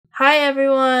Hi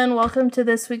everyone, welcome to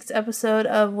this week's episode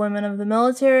of Women of the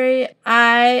Military.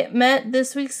 I met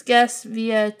this week's guest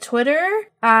via Twitter.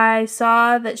 I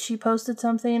saw that she posted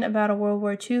something about a World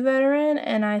War II veteran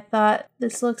and I thought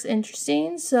this looks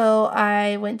interesting, so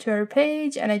I went to her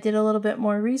page and I did a little bit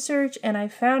more research and I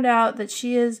found out that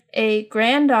she is a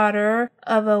granddaughter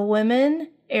of a Women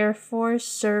Air Force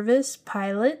Service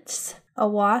pilot, a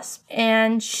WASP,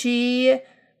 and she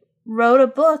wrote a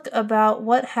book about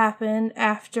what happened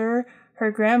after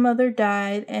her grandmother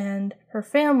died and her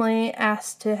family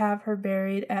asked to have her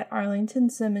buried at Arlington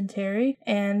Cemetery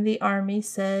and the Army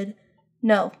said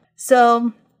no.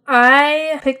 So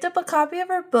I picked up a copy of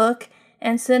her book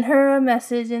and sent her a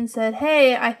message and said,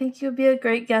 hey, I think you'd be a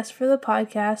great guest for the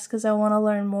podcast because I want to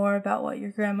learn more about what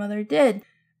your grandmother did.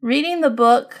 Reading the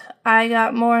book, I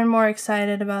got more and more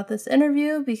excited about this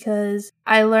interview because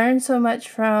I learned so much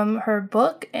from her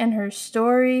book and her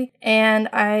story, and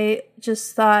I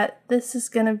just thought this is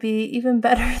going to be even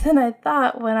better than I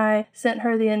thought when I sent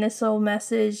her the initial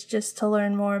message just to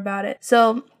learn more about it.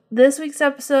 So this week's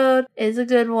episode is a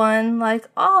good one, like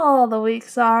all the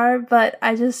weeks are, but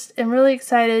I just am really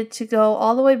excited to go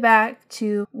all the way back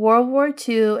to World War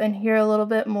II and hear a little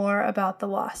bit more about the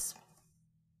WASP.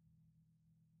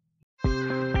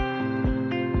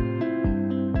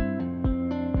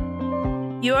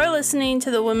 You are listening to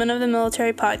the Women of the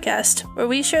Military podcast, where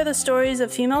we share the stories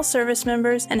of female service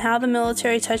members and how the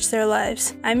military touched their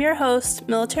lives. I'm your host,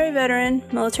 military veteran,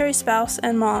 military spouse,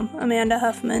 and mom, Amanda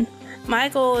Huffman. My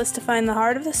goal is to find the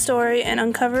heart of the story and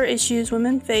uncover issues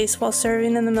women face while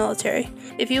serving in the military.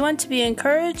 If you want to be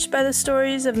encouraged by the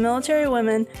stories of military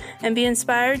women and be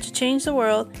inspired to change the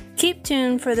world, keep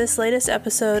tuned for this latest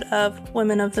episode of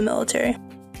Women of the Military.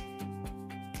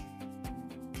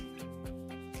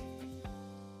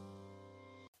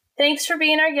 Thanks for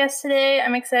being our guest today.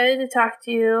 I'm excited to talk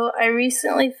to you. I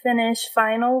recently finished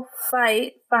Final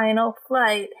Flight,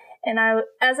 and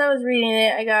as I was reading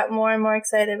it, I got more and more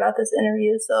excited about this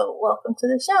interview, so welcome to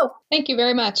the show. Thank you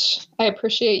very much. I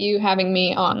appreciate you having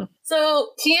me on. So,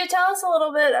 can you tell us a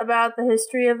little bit about the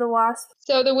history of the WASP?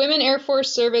 So, the Women Air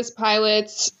Force Service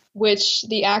pilots, which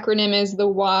the acronym is the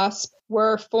WASP,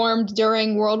 were formed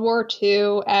during World War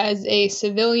II as a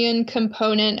civilian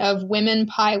component of women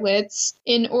pilots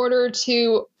in order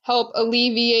to help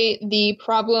alleviate the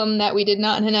problem that we did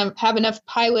not have enough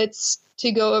pilots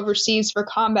to go overseas for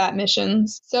combat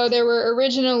missions. So there were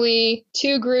originally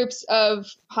two groups of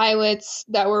pilots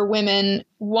that were women.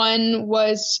 One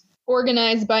was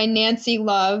organized by Nancy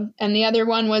Love, and the other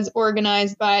one was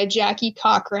organized by Jackie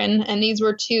Cochran, and these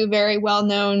were two very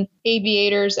well-known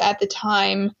aviators at the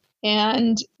time.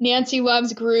 And Nancy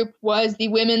Love's group was the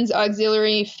Women's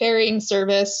Auxiliary Ferrying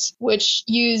Service, which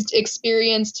used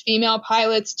experienced female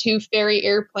pilots to ferry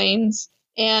airplanes.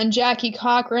 And Jackie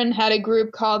Cochran had a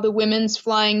group called the Women's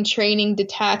Flying Training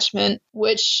Detachment,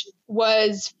 which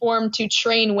was formed to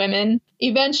train women.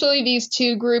 Eventually, these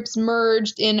two groups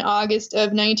merged in August of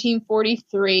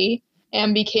 1943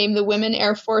 and became the Women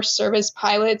Air Force Service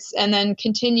pilots, and then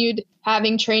continued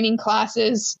having training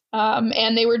classes,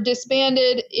 and they were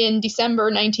disbanded in December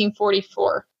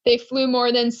 1944. They flew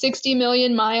more than 60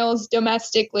 million miles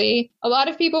domestically. A lot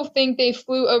of people think they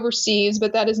flew overseas,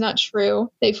 but that is not true.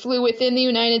 They flew within the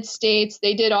United States.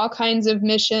 They did all kinds of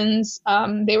missions.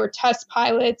 They were test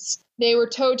pilots. They were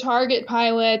tow target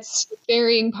pilots,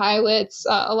 ferrying pilots,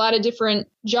 a lot of different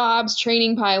jobs,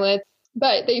 training pilots.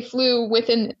 But they flew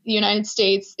within the United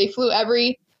States. They flew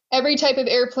every type of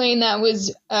airplane that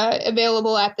was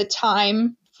available at the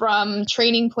time, from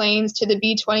training planes to the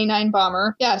B-29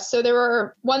 bomber. Yeah, so there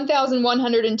were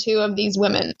 1,102 of these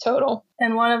women total.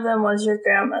 And one of them was your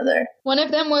grandmother. One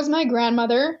of them was my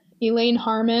grandmother, Elaine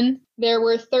Harmon. There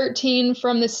were 13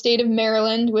 from the state of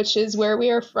Maryland, which is where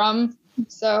we are from.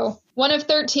 So one of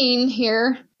 13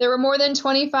 here. There were more than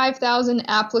 25,000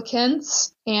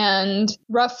 applicants, and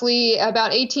roughly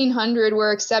about 1,800 were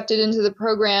accepted into the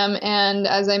program. And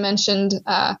as I mentioned,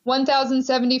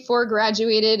 1,074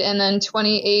 graduated, and then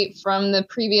 28 from the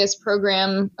previous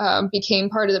program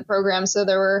became part of the program. So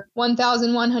there were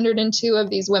 1,102 of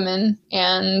these women.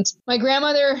 And my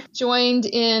grandmother joined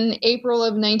in April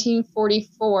of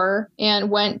 1944 and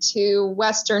went to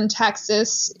Western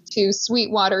Texas, to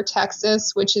Sweetwater,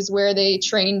 Texas, which is where they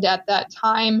trained at that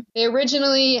time. They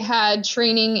originally had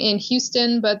training in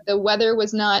Houston, but the weather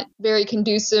was not very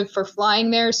conducive for flying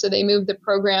there, so they moved the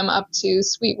program up to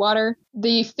Sweetwater.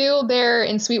 The field there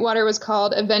in Sweetwater was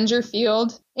called Avenger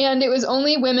Field, and it was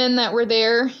only women that were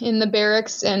there in the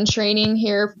barracks and training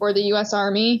here for the U.S.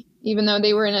 Army, even though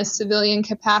they were in a civilian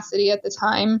capacity at the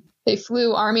time. They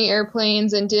flew Army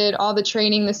airplanes and did all the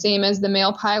training the same as the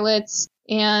male pilots.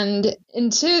 And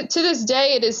to this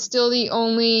day, it is still the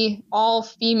only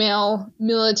all-female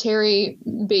military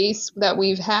base that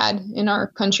we've had in our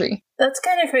country. That's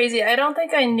kind of crazy. I don't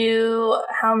think I knew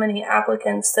how many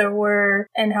applicants there were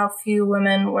and how few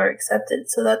women were accepted.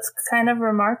 So that's kind of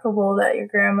remarkable that your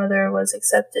grandmother was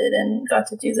accepted and got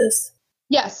to do this.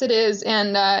 Yes, it is.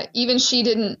 And even she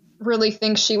didn't really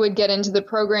think she would get into the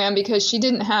program because she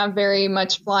didn't have very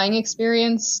much flying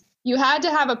experience. You had to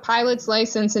have a pilot's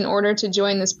license in order to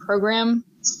join this program.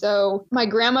 So my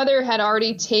grandmother had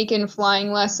already taken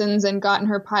flying lessons and gotten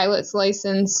her pilot's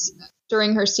license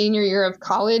during her senior year of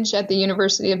college at the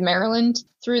University of Maryland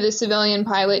through the civilian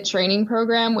pilot training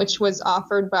program, which was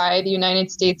offered by the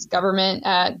United States government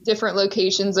at different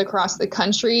locations across the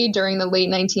country during the late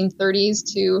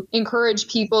 1930s to encourage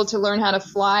people to learn how to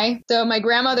fly. So my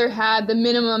grandmother had the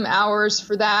minimum hours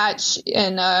for that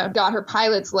and got her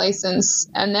pilot's license.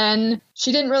 And then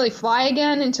she didn't really fly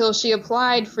again until she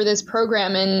applied for this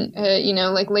program in, late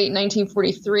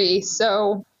 1943.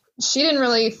 So she didn't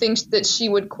really think that she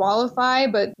would qualify,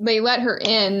 but they let her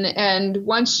in. And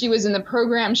once she was in the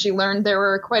program, she learned there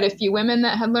were quite a few women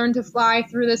that had learned to fly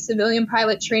through the civilian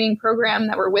pilot training program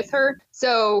that were with her.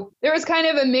 So there was kind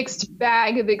of a mixed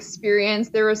bag of experience.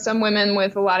 There were some women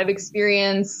with a lot of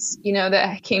experience,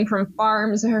 that came from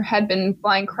farms or had been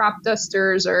flying crop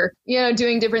dusters or,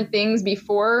 doing different things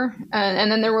before.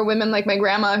 And then there were women like my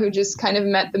grandma who just kind of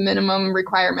met the minimum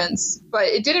requirements. But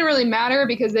it didn't really matter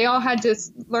because they all had to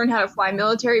learn how to fly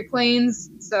military planes.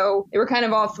 So they were kind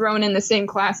of all thrown in the same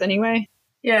class anyway.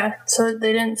 Yeah. So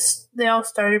they all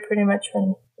started pretty much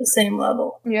from the same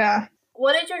level. Yeah.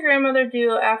 What did your grandmother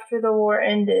do after the war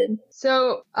ended?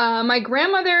 So my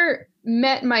grandmother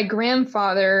met my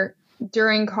grandfather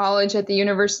during college at the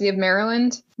University of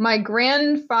Maryland. My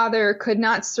grandfather could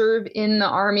not serve in the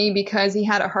Army because he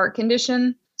had a heart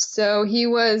condition. So he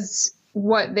was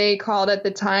what they called at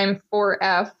the time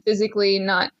 4F, physically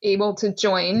not able to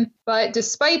join. But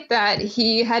despite that,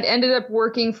 he had ended up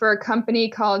working for a company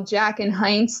called Jack and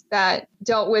Heinz that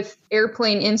dealt with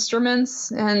airplane instruments.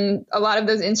 And a lot of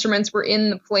those instruments were in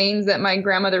the planes that my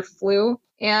grandmother flew.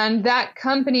 And that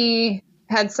company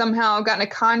had somehow gotten a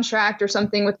contract or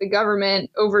something with the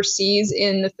government overseas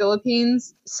in the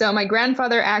Philippines. So my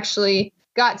grandfather actually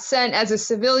got sent as a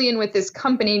civilian with this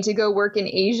company to go work in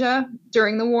Asia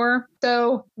during the war.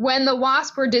 So when the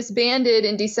WASP were disbanded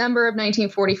in December of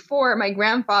 1944, my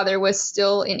grandfather was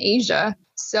still in Asia.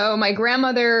 So my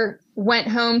grandmother went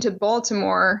home to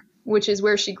Baltimore, which is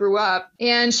where she grew up,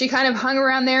 and she kind of hung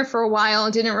around there for a while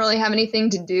and didn't really have anything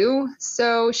to do.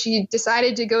 So she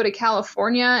decided to go to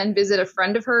California and visit a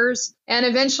friend of hers. And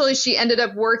eventually she ended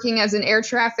up working as an air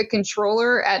traffic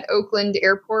controller at Oakland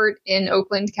Airport in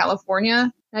Oakland,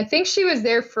 California. I think she was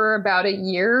there for about a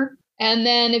year. And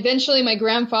then eventually my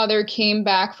grandfather came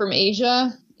back from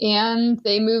Asia and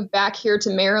they moved back here to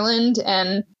Maryland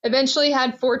and eventually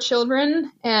had 4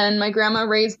 children. And my grandma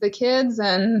raised the kids,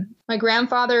 and my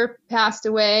grandfather passed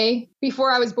away before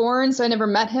I was born, so I never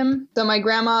met him. So my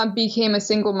grandma became a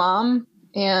single mom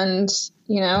and,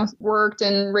 worked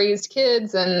and raised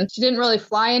kids, and she didn't really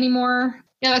fly anymore.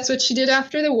 Yeah, that's what she did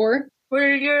after the war.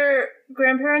 Were your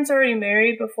grandparents already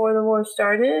married before the war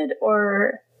started,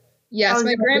 or? Yes,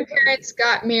 my grandparents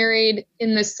got married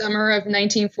in the summer of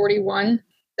 1941.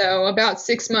 So about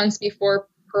 6 months before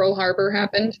Pearl Harbor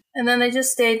happened. And then they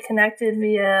just stayed connected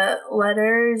via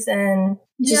letters and...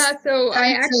 Yeah, so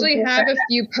I actually have a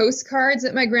few postcards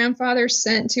that my grandfather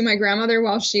sent to my grandmother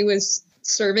while she was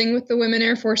serving with the Women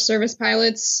Air Force Service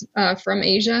Pilots from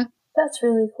Asia. That's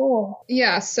really cool.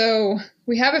 Yeah, so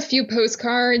we have a few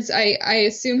postcards. I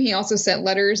assume he also sent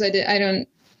letters. I don't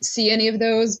see any of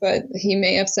those, but he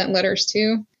may have sent letters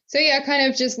too. So yeah, kind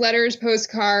of just letters,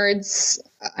 postcards.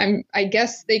 I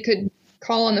guess they could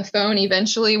call on the phone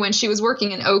eventually. When she was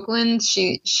working in Oakland,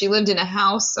 she lived in a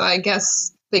house, so I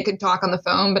guess they could talk on the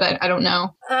phone, but I don't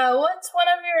know. What's one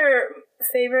of your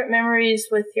favorite memories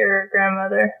with your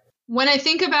grandmother? When I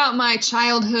think about my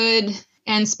childhood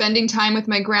and spending time with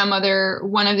my grandmother,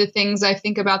 one of the things I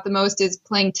think about the most is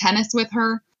playing tennis with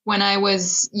her. When I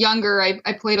was younger,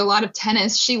 I played a lot of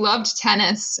tennis. She loved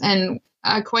tennis, and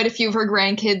quite a few of her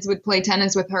grandkids would play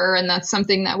tennis with her, and that's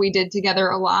something that we did together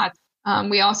a lot.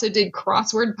 We also did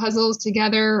crossword puzzles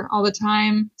together all the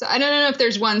time. So I don't know if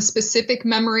there's one specific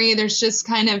memory. There's just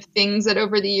kind of things that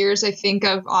over the years I think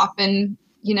of often,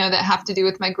 that have to do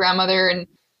with my grandmother.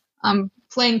 And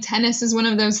playing tennis is one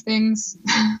of those things.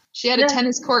 She had a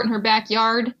tennis court in her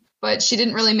backyard, but she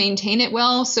didn't really maintain it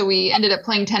well. So we ended up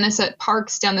playing tennis at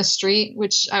parks down the street,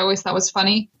 which I always thought was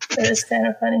funny. That is kind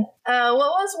of funny. What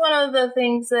was one of the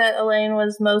things that Elaine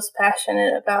was most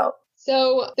passionate about?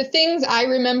 So the things I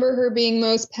remember her being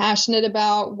most passionate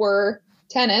about were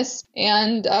tennis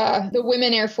and the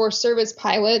women Air Force service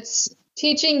pilots,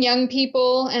 teaching young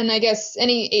people, and I guess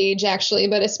any age actually,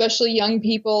 but especially young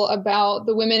people, about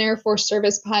the women Air Force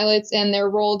service pilots and their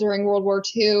role during World War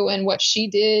II and what she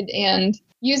did, and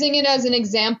using it as an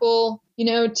example,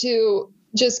 to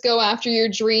just go after your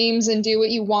dreams and do what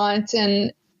you want.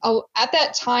 And at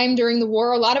that time during the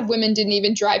war, a lot of women didn't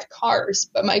even drive cars,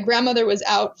 but my grandmother was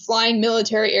out flying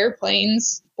military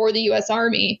airplanes for the U.S.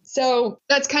 Army. So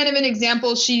that's kind of an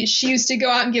example. She used to go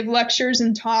out and give lectures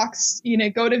and talks,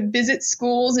 go to visit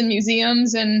schools and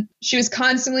museums, and she was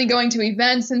constantly going to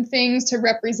events and things to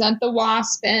represent the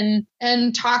WASP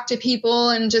and talk to people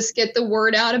and just get the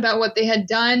word out about what they had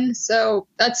done. So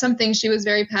that's something she was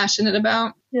very passionate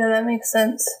about. Yeah, that makes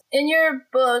sense. In your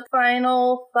book,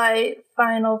 Final Fight,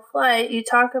 Final Flight, you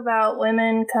talk about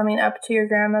women coming up to your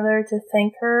grandmother to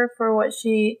thank her for what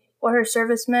her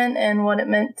service meant and what it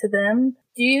meant to them.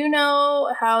 Do you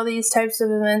know how these types of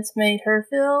events made her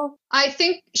feel? I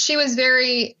think she was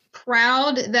very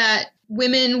proud that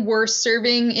women were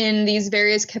serving in these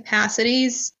various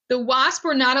capacities. The WASP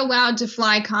were not allowed to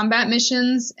fly combat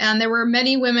missions, and there were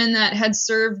many women that had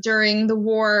served during the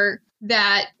war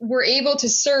that were able to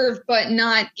serve, but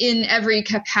not in every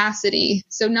capacity.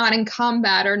 So not in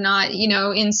combat or not,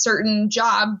 in certain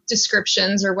job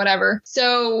descriptions or whatever.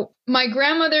 So my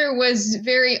grandmother was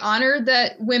very honored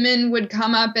that women would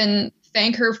come up and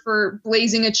thank her for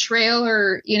blazing a trail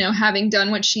or, having done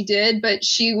what she did. But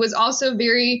she was also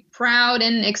very proud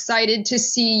and excited to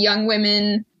see young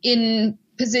women in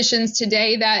positions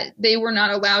today that they were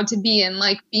not allowed to be in,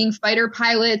 like being fighter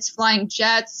pilots, flying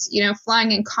jets,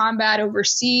 flying in combat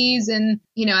overseas and,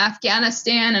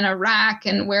 Afghanistan and Iraq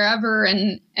and wherever,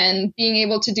 and being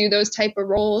able to do those type of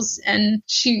roles. And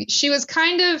she was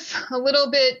kind of a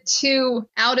little bit too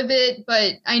out of it,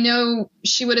 but I know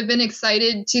she would have been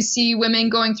excited to see women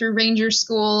going through Ranger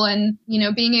School and,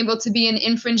 being able to be in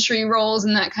infantry roles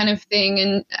and that kind of thing.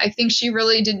 And I think she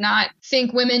really did not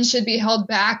think women should be held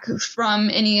back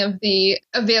from any of the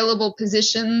available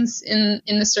positions in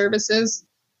the services.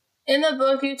 In the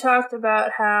book, you talked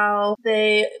about how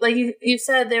they, like you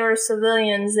said, they were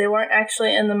civilians. They weren't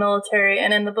actually in the military.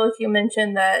 And in the book, you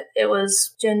mentioned that it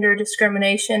was gender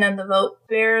discrimination and the vote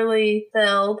barely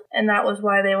failed. And that was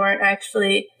why they weren't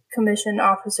actually commissioned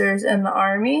officers in the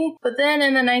Army. But then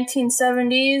in the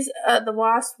 1970s, the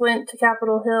WASP went to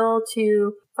Capitol Hill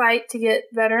to fight to get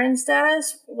veteran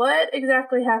status. What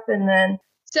exactly happened then?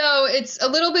 So it's a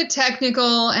little bit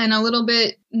technical and a little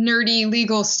bit nerdy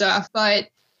legal stuff, but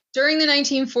during the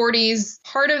 1940s,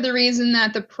 part of the reason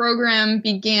that the program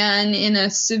began in a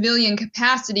civilian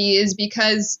capacity is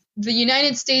because the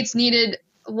United States needed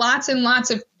lots and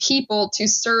lots of people to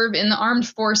serve in the armed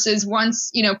forces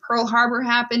once, Pearl Harbor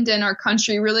happened and our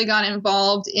country really got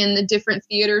involved in the different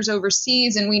theaters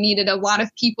overseas, and we needed a lot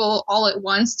of people all at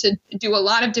once to do a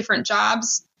lot of different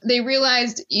jobs. They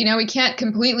realized, we can't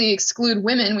completely exclude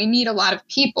women. We need a lot of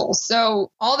people.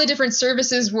 So all the different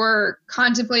services were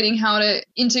contemplating how to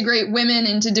integrate women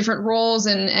into different roles.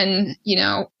 And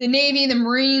the Navy, the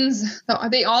Marines,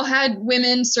 they all had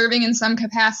women serving in some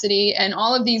capacity. And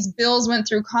all of these bills went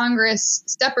through Congress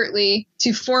separately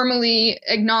to formally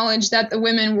acknowledge that the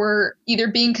women were either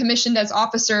being commissioned as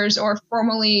officers or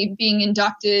formally being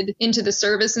inducted into the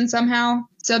service in somehow.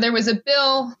 So there was a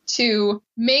bill to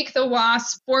make the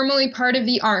WASP formally part of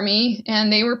the Army,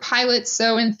 and they were pilots.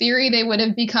 So in theory, they would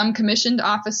have become commissioned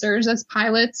officers as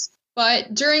pilots.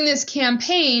 But during this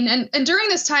campaign, and during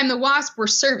this time, the WASP were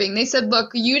serving. They said,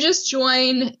 look, you just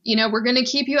join, we're going to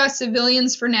keep you as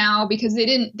civilians for now, because they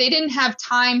didn't have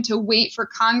time to wait for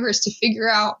Congress to figure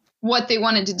out what they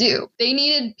wanted to do. They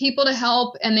needed people to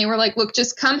help, and they were like, look,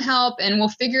 just come help and we'll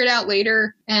figure it out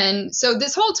later. And so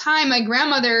this whole time, my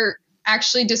grandmother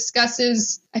actually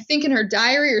discusses, I think in her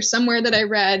diary or somewhere that I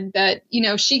read, that,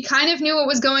 she kind of knew what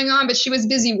was going on, but she was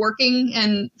busy working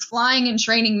and flying and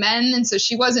training men. And so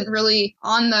she wasn't really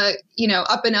on the,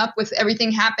 up and up with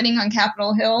everything happening on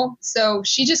Capitol Hill. So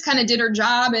she just kind of did her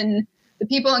job, and the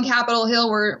people on Capitol Hill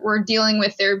were dealing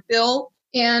with their bill.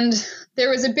 And there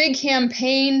was a big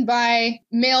campaign by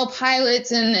male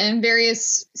pilots and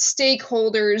various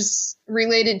stakeholders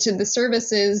related to the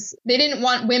services. They didn't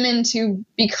want women to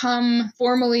become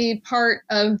formally part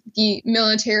of the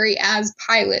military as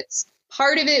pilots.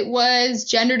 Part of it was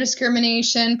gender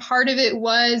discrimination. Part of it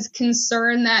was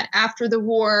concern that after the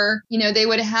war, they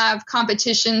would have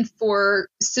competition for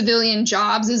civilian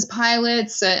jobs as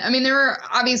pilots. There were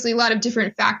obviously a lot of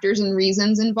different factors and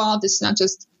reasons involved. It's not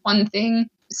just one thing.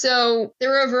 So there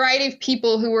were a variety of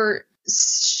people who were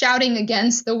shouting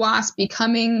against the WASP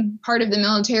becoming part of the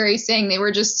military, saying they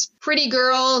were just pretty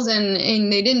girls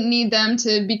and they didn't need them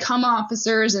to become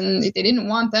officers and they didn't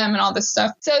want them and all this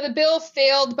stuff. So the bill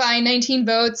failed by 19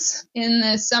 votes in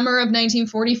the summer of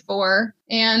 1944,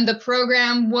 and the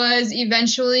program was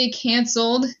eventually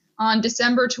canceled on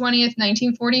December 20th,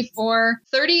 1944.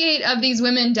 38 of these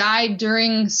women died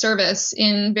during service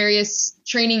in various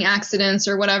training accidents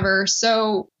or whatever.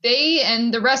 So they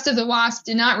and the rest of the WASP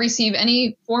did not receive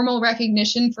any formal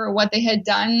recognition for what they had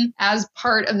done as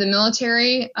part of the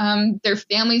military. Their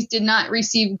families did not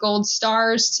receive gold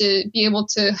stars to be able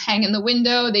to hang in the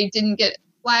window. They didn't get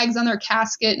flags on their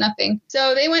casket, nothing.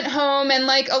 So they went home, and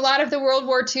like a lot of the World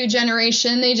War II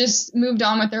generation, they just moved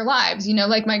on with their lives. You know,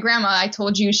 like my grandma, I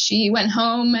told you, she went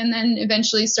home and then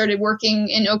eventually started working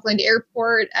in Oakland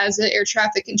Airport as an air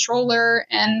traffic controller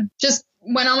and just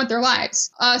went on with their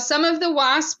lives. Some of the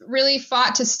WASP really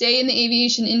fought to stay in the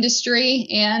aviation industry,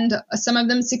 and some of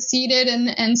them succeeded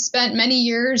and spent many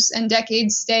years and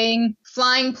decades staying,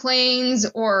 flying planes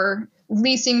or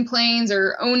leasing planes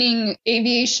or owning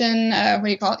aviation,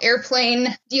 airplane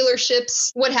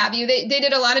dealerships, what have you. They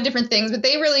did a lot of different things, but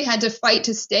they really had to fight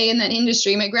to stay in that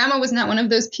industry. My grandma was not one of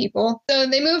those people. So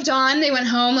they moved on. They went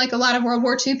home like a lot of World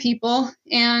War II people.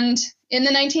 And in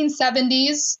the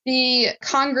 1970s, the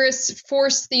Congress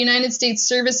forced the United States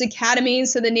Service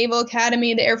Academies, so the Naval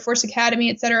Academy, the Air Force Academy,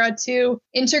 et cetera, to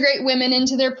integrate women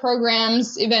into their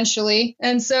programs eventually.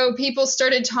 And so people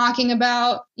started talking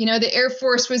about, you know, the Air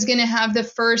Force was going to have the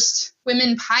first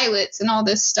women pilots and all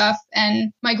this stuff.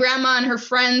 And my grandma and her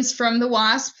friends from the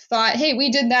WASP thought, hey, we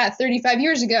did that 35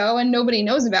 years ago and nobody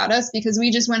knows about us because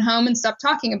we just went home and stopped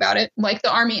talking about it like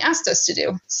the Army asked us to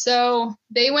do. So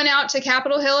they went out to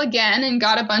Capitol Hill again and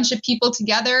got a bunch of people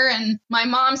together. And my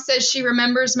mom says she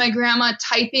remembers my grandma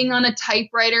typing on a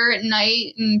typewriter at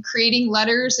night and creating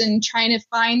letters and trying to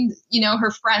find, you know, her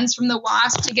friends from the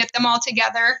WASP to get them all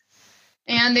together.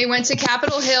 And they went to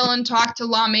Capitol Hill and talked to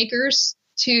lawmakers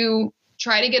to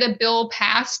try to get a bill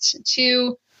passed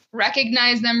to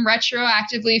recognize them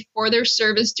retroactively for their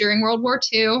service during World War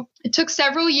II. It took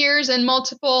several years and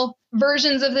multiple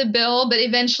versions of the bill, but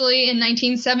eventually in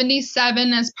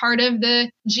 1977, as part of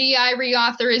the GI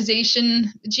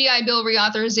Bill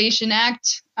Reauthorization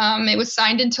Act, it was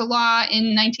signed into law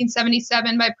in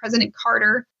 1977 by President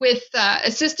Carter with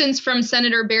assistance from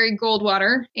Senator Barry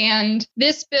Goldwater. And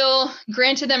this bill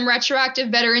granted them retroactive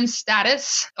veteran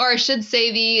status, or I should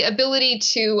say the ability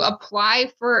to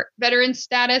apply for veteran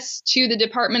status to the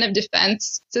Department of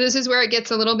Defense. So this is where it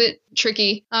gets a little bit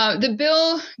tricky. The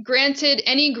bill granted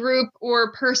any group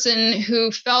or person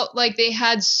who felt like they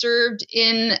had served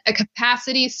in a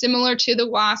capacity similar to the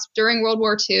WASP during World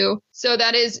War II. So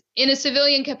that is in a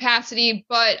civilian capacity,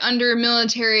 but under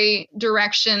military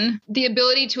direction, the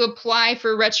ability to apply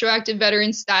for retroactive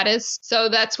veteran status. So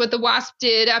that's what the WASP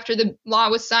did after the law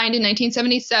was signed in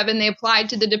 1977. They applied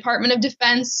to the Department of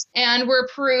Defense and were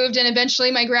approved. And eventually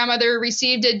my grandmother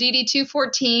received a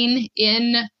DD-214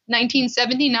 in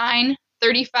 1979.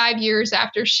 35 years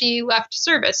after she left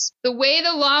service. The way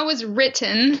the law was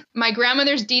written, my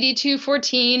grandmother's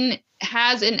DD-214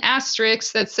 has an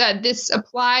asterisk that said this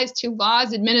applies to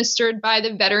laws administered by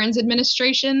the Veterans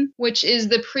Administration, which is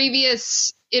the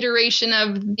previous iteration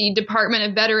of the Department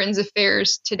of Veterans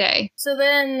Affairs today. So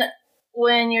then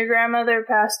when your grandmother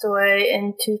passed away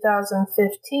in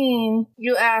 2015,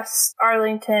 you asked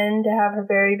Arlington to have her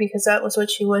buried because that was what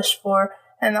she wished for,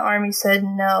 and the Army said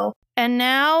no. And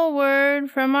now, a word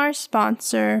from our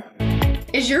sponsor.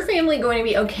 Is your family going to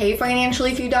be okay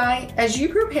financially if you die? As you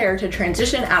prepare to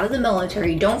transition out of the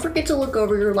military, don't forget to look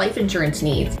over your life insurance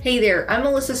needs. Hey there, I'm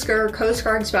Melissa Skur, Coast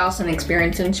Guard spouse and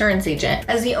experienced insurance agent.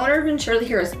 As the owner of Insure the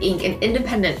Heroes Inc., an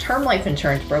independent term life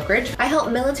insurance brokerage, I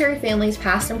help military families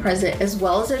past and present, as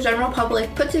well as the general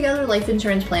public, put together life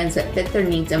insurance plans that fit their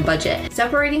needs and budget.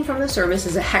 Separating from the service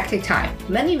is a hectic time.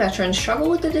 Many veterans struggle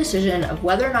with the decision of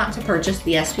whether or not to purchase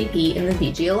the SPP and the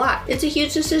VG a lot. It's a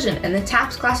huge decision, and the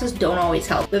TAPS classes don't always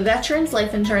help. The Veterans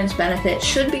Life Insurance benefit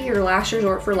should be your last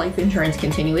resort for life insurance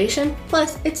continuation,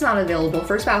 plus it's not available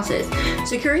for spouses.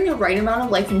 Securing the right amount of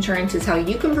life insurance is how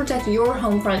you can protect your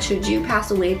home front should you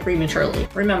pass away prematurely.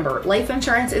 Remember, life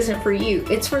insurance isn't for you,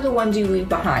 it's for the ones you leave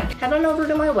behind. Head on over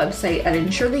to my website at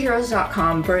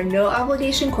insuretheheroes.com for a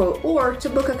no-obligation quote or to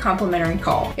book a complimentary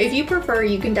call. If you prefer,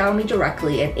 you can dial me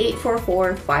directly at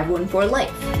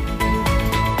 844-514-LIFE.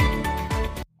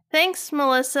 Thanks,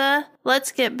 Melissa.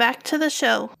 Let's get back to the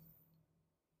show.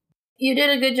 You did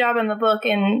a good job in the book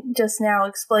in just now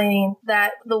explaining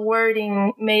that the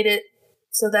wording made it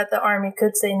so that the Army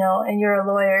could say no, and you're a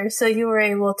lawyer, so you were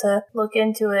able to look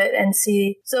into it and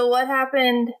see. So what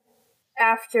happened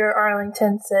after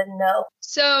Arlington said no?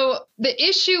 So the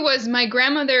issue was my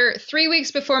grandmother, 3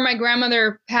 weeks before my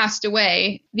grandmother passed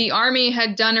away, the Army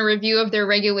had done a review of their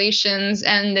regulations,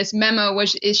 and this memo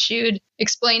was issued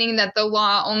explaining that the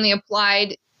law only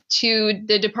applied to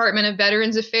the Department of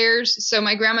Veterans Affairs. So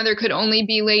my grandmother could only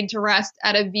be laid to rest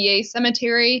at a VA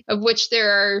cemetery, of which there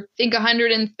are, I think,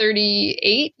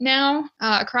 138 now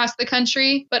across the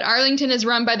country. But Arlington is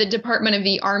run by the Department of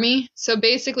the Army. So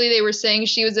basically they were saying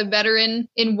she was a veteran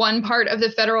in one part of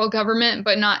the federal government,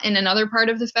 but not in another part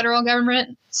of the federal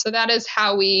government. So that is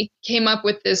how we came up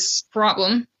with this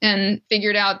problem and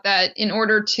figured out that in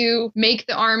order to make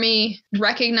the Army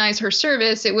recognize her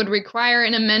service, it would require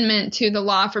an amendment to the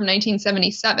law from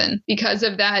 1977 because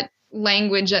of that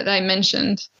language that I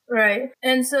mentioned. Right.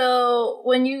 And so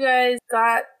when you guys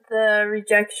got the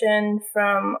rejection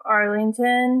from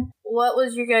Arlington, what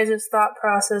was your guys' thought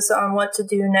process on what to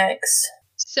do next?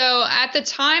 So at the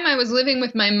time I was living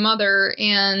with my mother,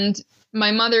 and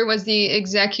my mother was the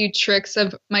executrix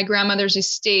of my grandmother's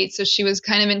estate. So she was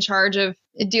kind of in charge of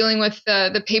dealing with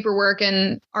the paperwork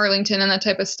in Arlington and that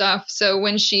type of stuff. So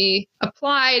when she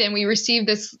applied and we received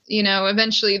this,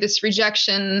 eventually this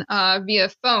rejection via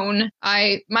phone,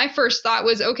 my first thought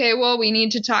was, okay, well, we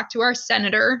need to talk to our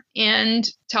senator and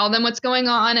tell them what's going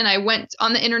on. And I went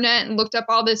on the internet and looked up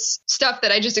all this stuff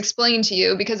that I just explained to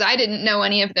you because I didn't know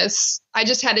any of this. I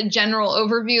just had a general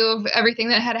overview of everything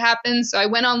that had happened. So I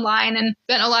went online and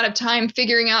spent a lot of time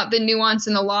figuring out the nuance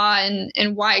in the law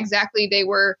and why exactly they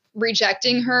were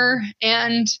rejecting her.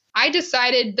 And I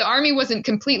decided the Army wasn't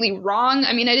completely wrong.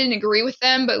 I mean, I didn't agree with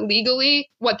them, but legally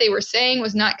what they were saying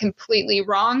was not completely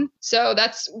wrong. So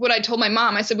that's what I told my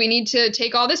mom. I said, we need to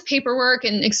take all this paperwork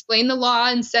and explain the law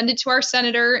and send it to our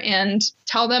senator and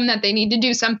tell them that they need to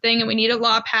do something and we need a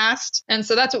law passed. And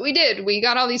so that's what we did. We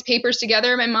got all these papers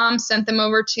together. My mom sent them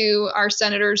over to our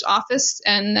senator's office,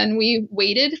 and then we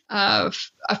waited a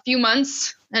few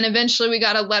months, and eventually we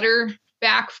got a letter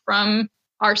back from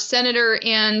our senator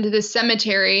and the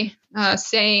cemetery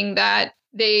saying that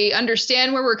they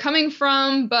understand where we're coming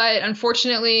from, but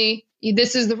unfortunately,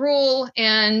 this is the rule.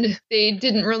 And they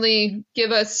didn't really give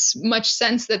us much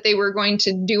sense that they were going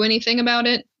to do anything about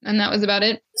it. And that was about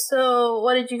it. So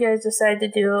what did you guys decide to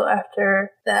do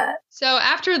after that? So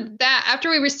after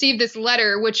we received this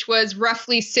letter, which was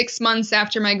roughly 6 months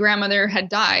after my grandmother had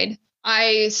died,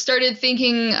 I started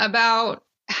thinking about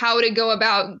how to go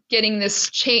about getting this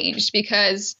changed,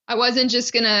 because I wasn't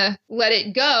just going to let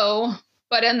it go.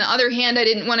 But on the other hand, I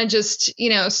didn't want to just,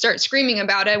 start screaming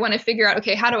about it. I want to figure out,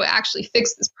 okay, how do I actually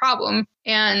fix this problem?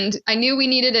 And I knew we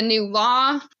needed a new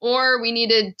law, or we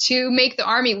needed to make the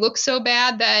Army look so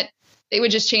bad that they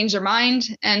would just change their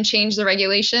mind and change the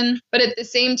regulation. But at the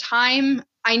same time,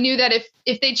 I knew that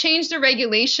if they changed the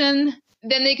regulation,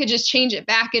 then they could just change it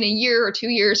back in a year or 2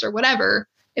 years or whatever.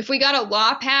 If we got a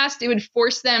law passed, it would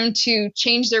force them to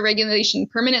change their regulation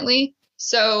permanently.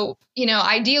 So,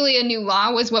 ideally a new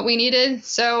law was what we needed.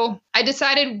 So I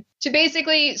decided to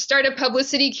basically start a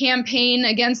publicity campaign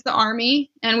against the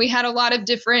Army. And we had a lot of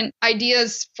different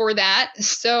ideas for that.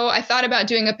 So I thought about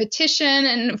doing a petition.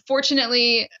 And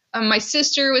fortunately, my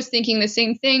sister was thinking the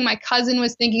same thing. My cousin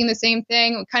was thinking the same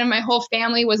thing. Kind of my whole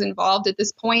family was involved at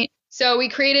this point. So we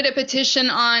created a petition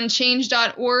on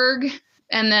change.org.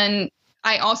 And then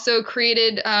I also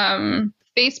created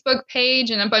Facebook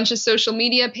page and a bunch of social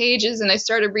media pages, and I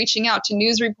started reaching out to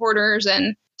news reporters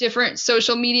and different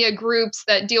social media groups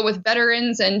that deal with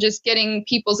veterans and just getting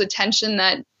people's attention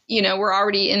that, we're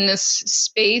already in this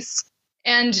space.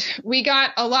 And we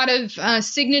got a lot of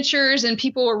signatures, and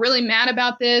people were really mad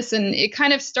about this. And it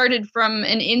kind of started from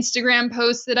an Instagram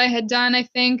post that I had done, I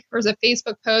think, or it was a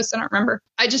Facebook post. I don't remember.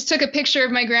 I just took a picture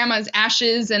of my grandma's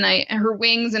ashes and her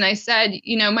wings. And I said,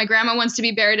 my grandma wants to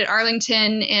be buried at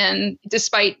Arlington. And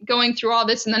despite going through all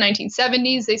this in the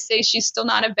 1970s, they say she's still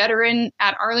not a veteran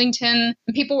at Arlington.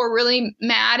 And people were really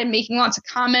mad and making lots of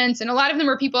comments. And a lot of them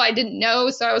were people I didn't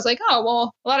know. So I was like, oh,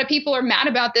 well, a lot of people are mad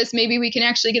about this. Maybe we can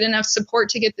actually get enough support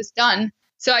to get this done.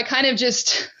 So I kind of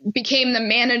just became the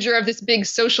manager of this big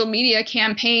social media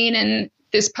campaign and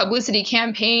this publicity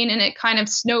campaign, and it kind of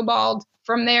snowballed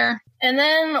from there. And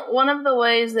then one of the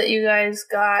ways that you guys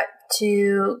got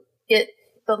to get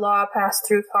the law passed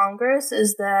through Congress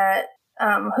is that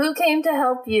who came to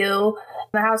help you,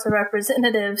 the House of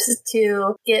Representatives,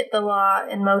 to get the law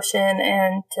in motion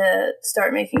and to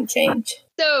start making change?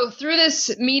 So through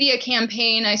this media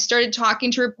campaign, I started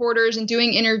talking to reporters and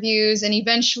doing interviews. And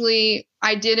eventually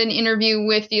I did an interview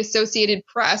with the Associated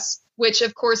Press, which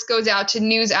of course goes out to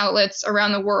news outlets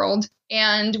around the world.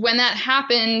 And when that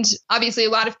happened, obviously a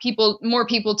lot of more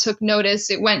people took notice.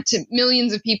 It went to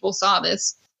millions of people saw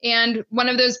this. And one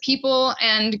of those people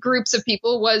and groups of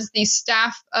people was the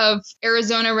staff of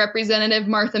Arizona Representative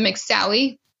Martha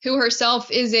McSally, who herself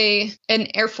is an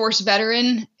Air Force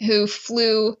veteran who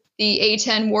flew the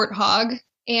A-10 Warthog.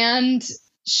 And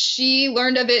she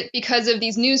learned of it because of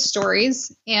these news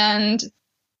stories and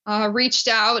reached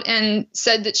out and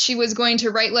said that she was going to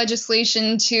write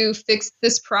legislation to fix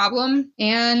this problem.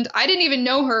 And I didn't even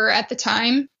know her at the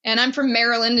time. And I'm from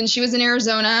Maryland and she was in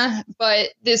Arizona, but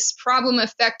this problem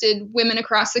affected women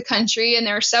across the country. And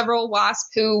there are several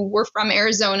WASP who were from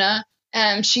Arizona.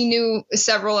 She knew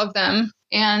several of them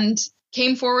and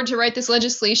came forward to write this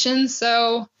legislation.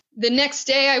 So the next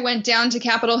day I went down to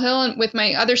Capitol Hill with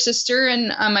my other sister and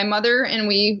my mother, and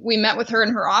we met with her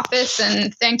in her office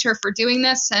and thanked her for doing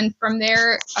this. And from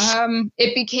there,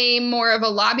 it became more of a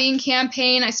lobbying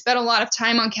campaign. I spent a lot of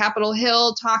time on Capitol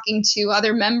Hill talking to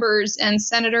other members and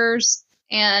senators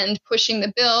and pushing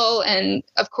the bill and,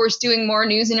 of course, doing more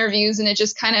news interviews. And it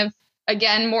just kind of,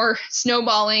 again, more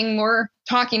snowballing, more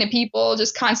talking to people,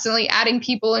 just constantly adding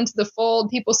people into the fold,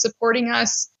 people supporting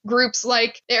us. Groups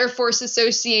like the Air Force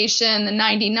Association, the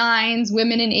 99s,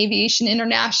 Women in Aviation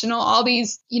International, all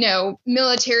these,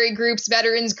 military groups,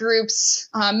 veterans groups,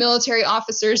 Military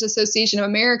Officers Association of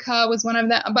America was one of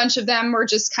them. A bunch of them were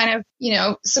just kind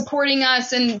of, supporting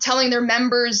us and telling their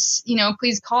members,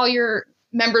 please call your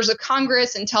members of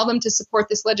Congress and tell them to support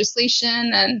this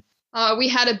legislation. And we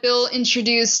had a bill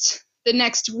introduced the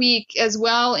next week as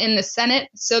well in the Senate.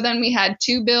 So then we had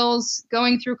two bills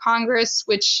going through Congress,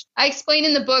 which I explain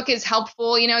in the book is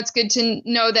helpful. It's good to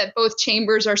know that both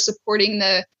chambers are supporting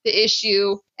the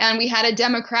issue. And we had a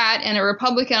Democrat and a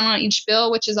Republican on each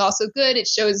bill, which is also good. It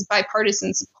shows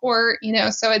bipartisan support,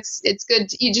 so it's good.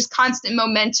 You just constant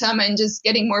momentum and just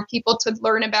getting more people to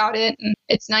learn about it. And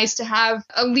it's nice to have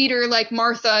a leader like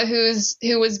Martha,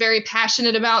 who was very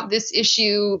passionate about this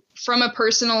issue from a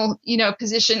personal,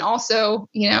 position. Also,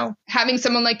 having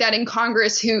someone like that in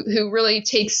Congress who really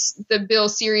takes the bill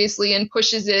seriously and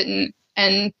pushes it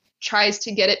and tries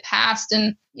to get it passed.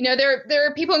 And, there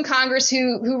are people in Congress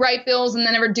who write bills and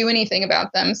then never do anything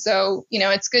about them. So,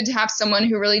 it's good to have someone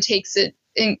who really takes it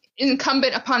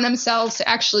incumbent upon themselves to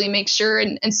actually make sure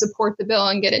and support the bill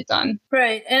and get it done.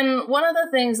 Right. And one of the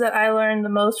things that I learned the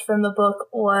most from the book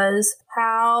was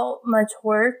how much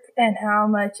work and how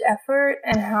much effort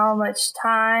and how much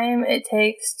time it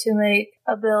takes to make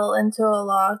a bill into a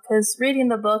law. Because reading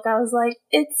the book, I was like,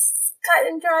 it's cut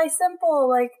and dry, simple,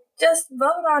 like just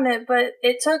vote on it. But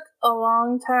it took a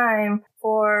long time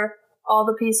for all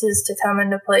the pieces to come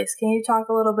into place. Can you talk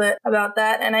a little bit about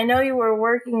that? And I know you were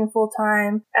working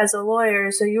full-time as a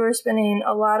lawyer, so you were spending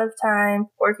a lot of time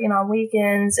working on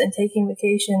weekends and taking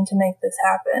vacation to make this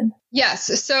happen.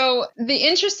 Yes. So the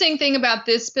interesting thing about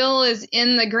this bill is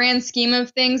in the grand scheme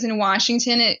of things in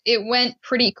Washington, it went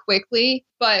pretty quickly,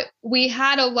 but we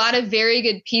had a lot of very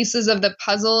good pieces of the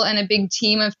puzzle and a big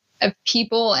team of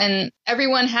people, and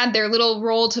everyone had their little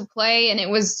role to play. And it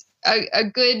was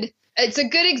it's a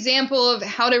good example of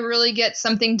how to really get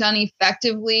something done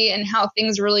effectively and how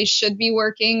things really should be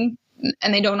working.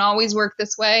 And they don't always work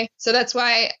this way. So that's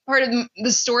why part of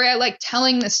the story, I like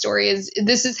telling the story, is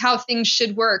this is how things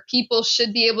should work. People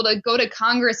should be able to go to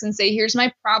Congress and say, here's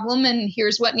my problem and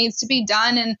here's what needs to be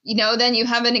done. And, then you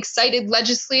have an excited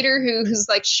legislator who's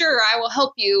like, sure, I will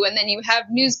help you. And then you have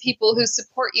news people who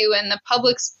support you and the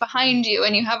public's behind you.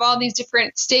 And you have all these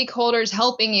different stakeholders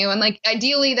helping you. And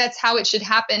ideally, that's how it should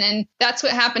happen. And that's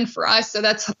what happened for us. So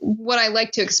that's what I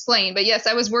like to explain. But yes,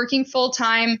 I was working full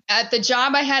time at the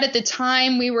job I had at the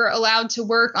time. We were allowed to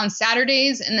work on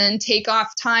Saturdays and then take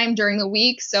off time during the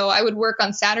week. So I would work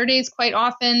on Saturdays quite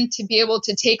often to be able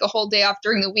to take a whole day off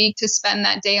during the week to spend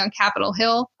that day on Capitol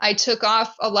Hill. I took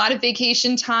off a lot of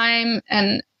vacation time,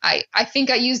 and I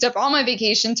think I used up all my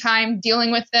vacation time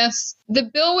dealing with this. The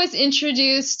bill was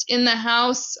introduced in the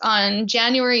House on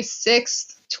January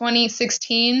 6th,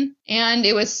 2016, and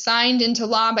it was signed into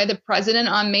law by the president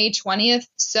on May 20th.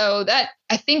 So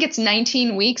I think it's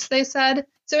 19 weeks, they said.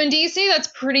 So in DC, that's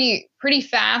pretty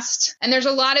fast. And there's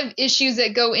a lot of issues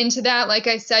that go into that. Like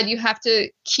I said, you have to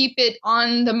keep it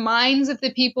on the minds of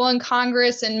the people in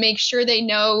Congress and make sure they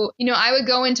know. I would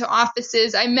go into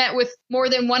offices. I met with more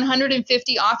than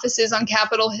 150 offices on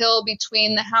Capitol Hill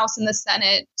between the House and the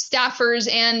Senate, staffers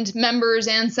and members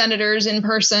and senators in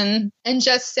person, and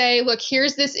just say, look,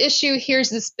 here's this issue. Here's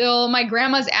this bill. My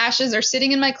grandma's ashes are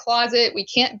sitting in my closet. We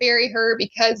can't bury her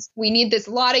because we need this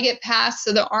law to get passed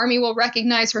so the Army will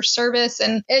recognize her service.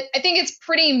 And I think it's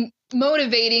pretty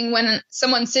motivating when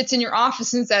someone sits in your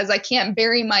office and says, I can't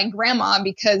bury my grandma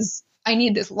because I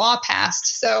need this law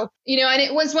passed. So, and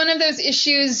it was one of those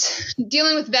issues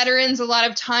dealing with veterans a lot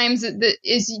of times that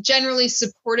is generally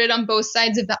supported on both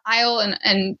sides of the aisle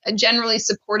and a generally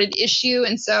supported issue.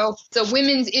 And so it's a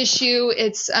women's issue.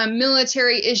 It's a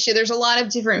military issue. There's a lot of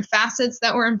different facets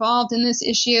that were involved in this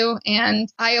issue.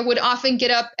 And I would often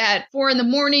get up at 4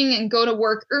 a.m. and go to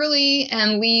work early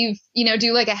and leave,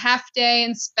 do like a half day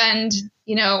and spend,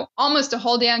 almost a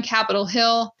whole day on Capitol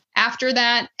Hill after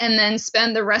that, and then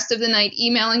spend the rest of the night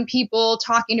emailing people,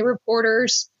 talking to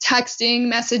reporters,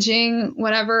 texting, messaging,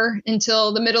 whatever,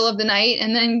 until the middle of the night,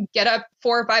 and then get up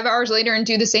 4 or 5 hours later and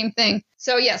do the same thing.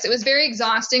 So yes, it was very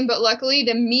exhausting, but luckily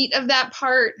the meat of that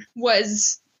part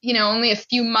was, only a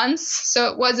few months.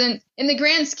 So it wasn't, in the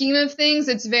grand scheme of things,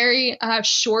 it's very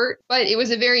short, but it was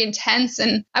a very intense.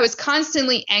 And I was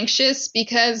constantly anxious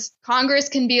because Congress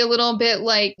can be a little bit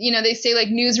like, they say like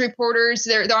news reporters,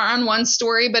 they're on one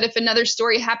story, but if another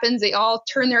story happens, they all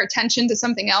turn their attention to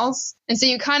something else. And so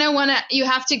you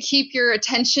have to keep your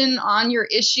attention on your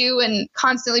issue and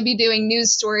constantly be doing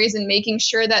news stories and making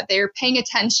sure that they're paying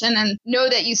attention and know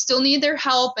that you still need their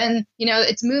help and,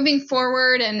 it's moving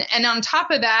forward. And on top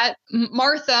of that,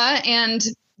 Martha and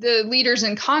the leaders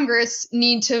in Congress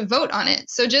need to vote on it.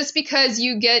 So just because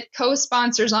you get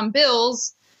co-sponsors on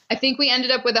bills, I think we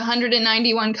ended up with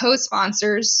 191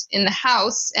 co-sponsors in the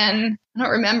House, and I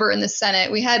don't remember in the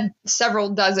Senate. We had several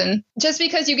dozen. Just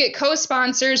because you get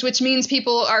co-sponsors, which means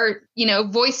people are,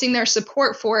 voicing their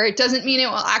support for it, doesn't mean it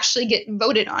will actually get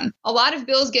voted on. A lot of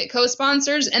bills get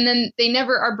co-sponsors and then they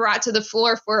never are brought to the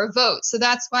floor for a vote. So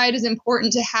that's why it is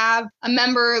important to have a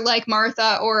member like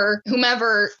Martha or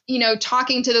whomever,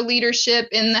 talking to the leadership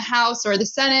in the House or the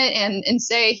Senate and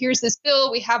say, here's this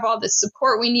bill. We have all this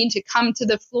support. We need to come to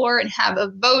the floor and have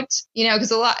a vote,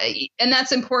 because and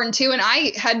that's important too. And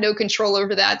I had no control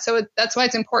over that. So that's why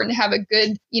it's important to have a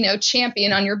good,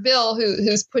 champion on your bill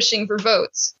who's pushing for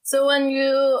votes. So when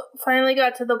you finally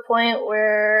got to the point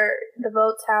where the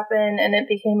votes happened and it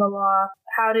became a law,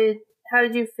 how did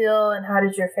you feel and how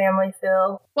did your family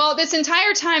feel? Well, this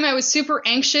entire time I was super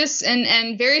anxious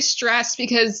and very stressed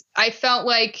because I felt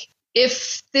like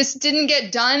if this didn't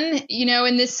get done,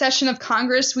 in this session of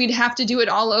Congress, we'd have to do it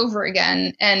all over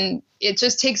again. And it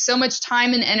just takes so much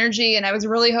time and energy. And I was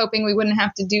really hoping we wouldn't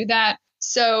have to do that.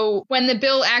 So when the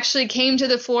bill actually came to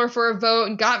the floor for a vote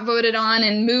and got voted on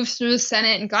and moved through the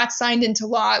Senate and got signed into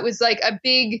law, it was like a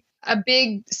big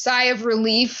sigh of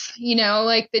relief.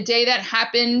 Like the day that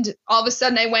happened, all of a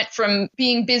sudden I went from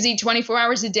being busy 24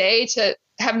 hours a day to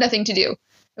have nothing to do.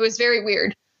 It was very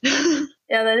weird.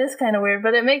 Yeah, that is kind of weird,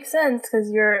 but it makes sense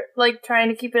because you're like trying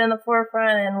to keep it in the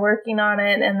forefront and working on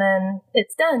it, and then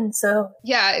it's done. So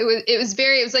yeah, it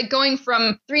was like going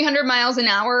from 300 miles an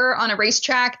hour on a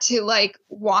racetrack to like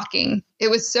walking. It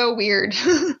was so weird.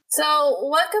 So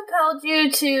what compelled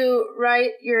you to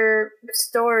write your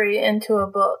story into a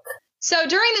book? So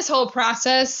during this whole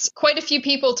process, quite a few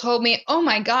people told me, oh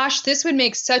my gosh, this would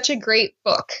make such a great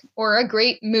book or a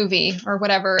great movie or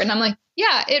whatever. And I'm like,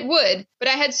 yeah, it would. But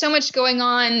I had so much going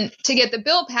on to get the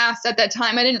bill passed at that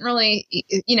time. I didn't really,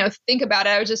 think about it.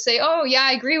 I would just say, oh, yeah,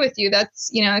 I agree with you.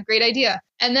 That's, a great idea.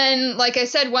 And then, like I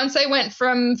said, once I went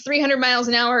from 300 miles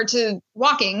an hour to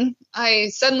walking, I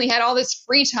suddenly had all this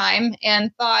free time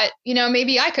and thought,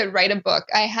 maybe I could write a book.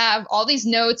 I have all these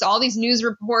notes, all these news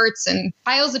reports and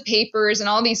piles of papers and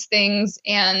all these things.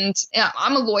 And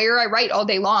I'm a lawyer. I write all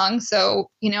day long. So,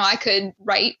 I could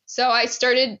write. So I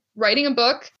started writing a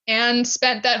book and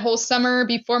spent that whole summer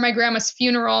before my grandma's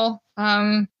funeral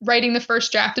writing the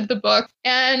first draft of the book.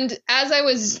 And as I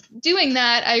was doing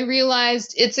that, I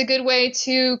realized it's a good way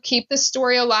to keep the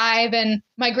story alive. And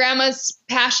my grandma's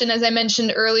passion, as I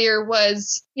mentioned earlier,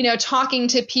 was, talking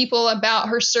to people about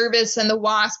her service and the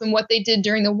WASP and what they did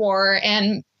during the war.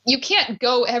 And you can't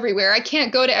go everywhere. I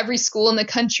can't go to every school in the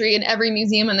country and every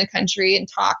museum in the country and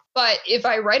talk. But if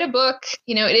I write a book,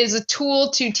 it is a tool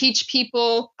to teach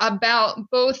people about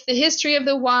both the history of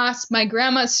the WASP, my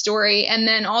grandma's story, and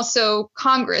then also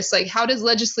Congress. Like, how does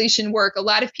legislation work? A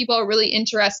lot of people are really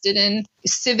interested in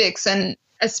civics, and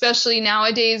especially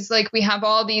nowadays, like we have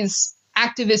all these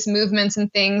activist movements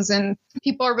and things, and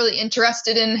people are really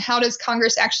interested in how does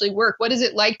Congress actually work? What is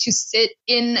it like to sit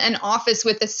in an office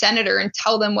with a senator and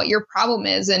tell them what your problem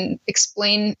is and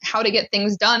explain how to get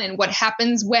things done and what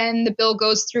happens when the bill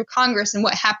goes through Congress and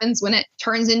what happens when it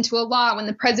turns into a law, when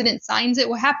the president signs it,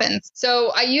 what happens?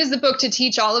 So I use the book to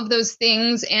teach all of those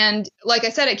things. And like I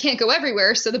said, I can't go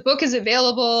everywhere. So the book is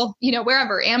available,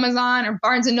 wherever, Amazon or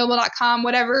barnesandnoble.com,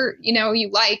 whatever, you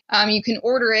like. You can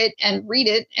order it and read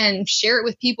it and share it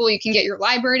with people. You can get your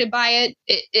library to buy it.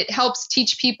 it helps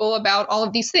teach people about all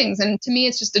of these things. And to me,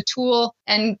 it's just a tool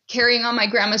and carrying on my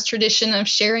grandma's tradition of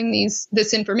sharing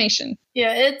this information.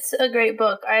 Yeah, it's a great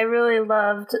book. I really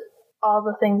loved all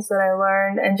the things that I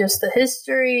learned and just the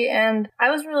history. And I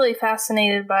was really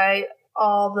fascinated by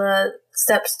all the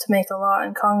steps to make a law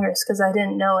in Congress because I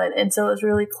didn't know it. And so it was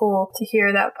really cool to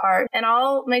hear that part. And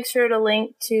I'll make sure to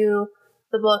link to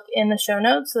the book in the show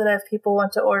notes so that if people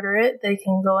want to order it, they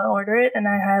can go and order it. And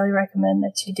I highly recommend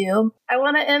that you do. I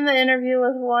want to end the interview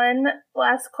with one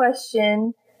last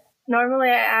question. Normally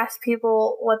I ask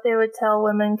people what they would tell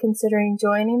women considering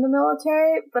joining the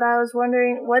military, but I was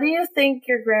wondering, what do you think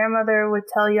your grandmother would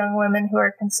tell young women who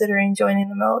are considering joining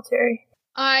the military?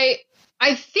 I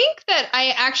think that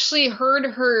I actually heard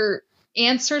her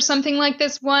answer something like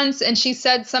this once, and she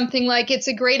said something like, it's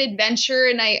a great adventure,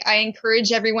 and I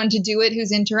encourage everyone to do it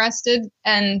who's interested.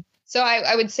 And so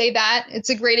I would say that it's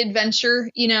a great adventure.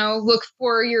 Look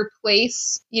for your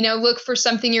place, look for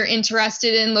something you're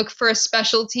interested in, look for a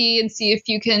specialty and see if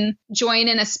you can join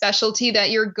in a specialty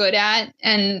that you're good at.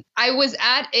 And I was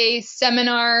at a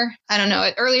seminar,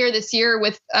 earlier this year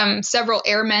with several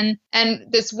airmen.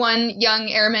 And this one young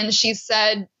airman, she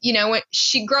said, when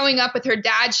she growing up with her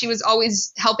dad, she was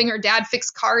always helping her dad fix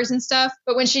cars and stuff.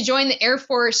 But when she joined the Air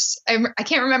Force, I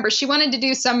can't remember, she wanted to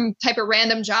do some type of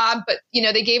random job, but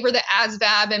they gave her the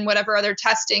ASVAB and whatever other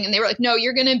testing. And they were like, no,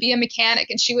 you're going to be a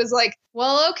mechanic. And she was like,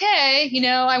 well, okay,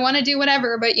 I want to do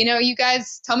whatever, but you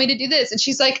guys tell me to do this. And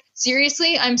she's like,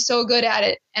 seriously, I'm so good at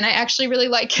it. And I actually really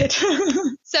like it.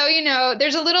 So,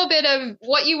 there's a little bit of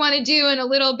what you want to do and a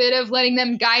little bit of letting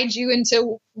them guide you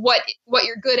into what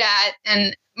you're good at.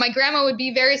 And my grandma would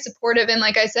be very supportive. And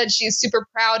like I said, she's super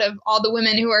proud of all the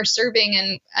women who are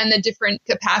serving and the different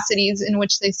capacities in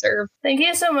which they serve. Thank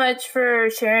you so much for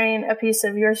sharing a piece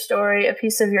of your story, a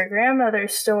piece of your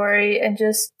grandmother's story, and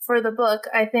just for the book.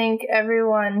 I think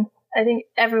everyone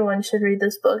should read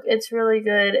this book. It's really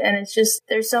good. And it's just,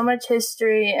 there's so much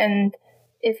history. And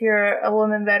if you're a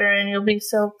woman veteran, you'll be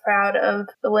so proud of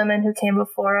the women who came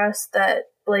before us that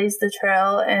blazed the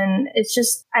trail. And it's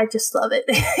just, I just love it.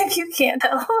 If you can't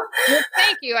tell. Well,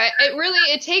 thank you.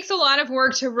 It takes a lot of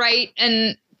work to write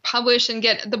and publish and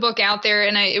get the book out there.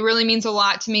 And it really means a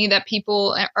lot to me that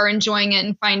people are enjoying it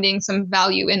and finding some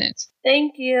value in it.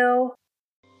 Thank you.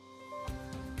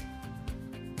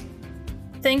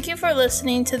 Thank you for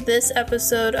listening to this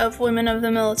episode of Women of the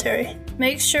Military.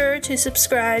 Make sure to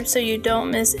subscribe so you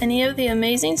don't miss any of the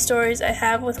amazing stories I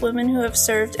have with women who have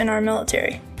served in our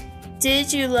military.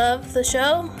 Did you love the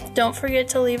show? Don't forget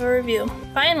to leave a review.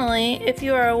 Finally, if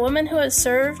you are a woman who has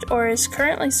served or is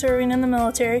currently serving in the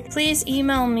military, please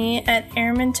email me at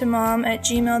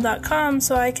airmantomom@gmail.com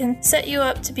so I can set you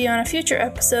up to be on a future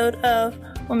episode of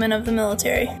Women of the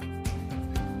Military.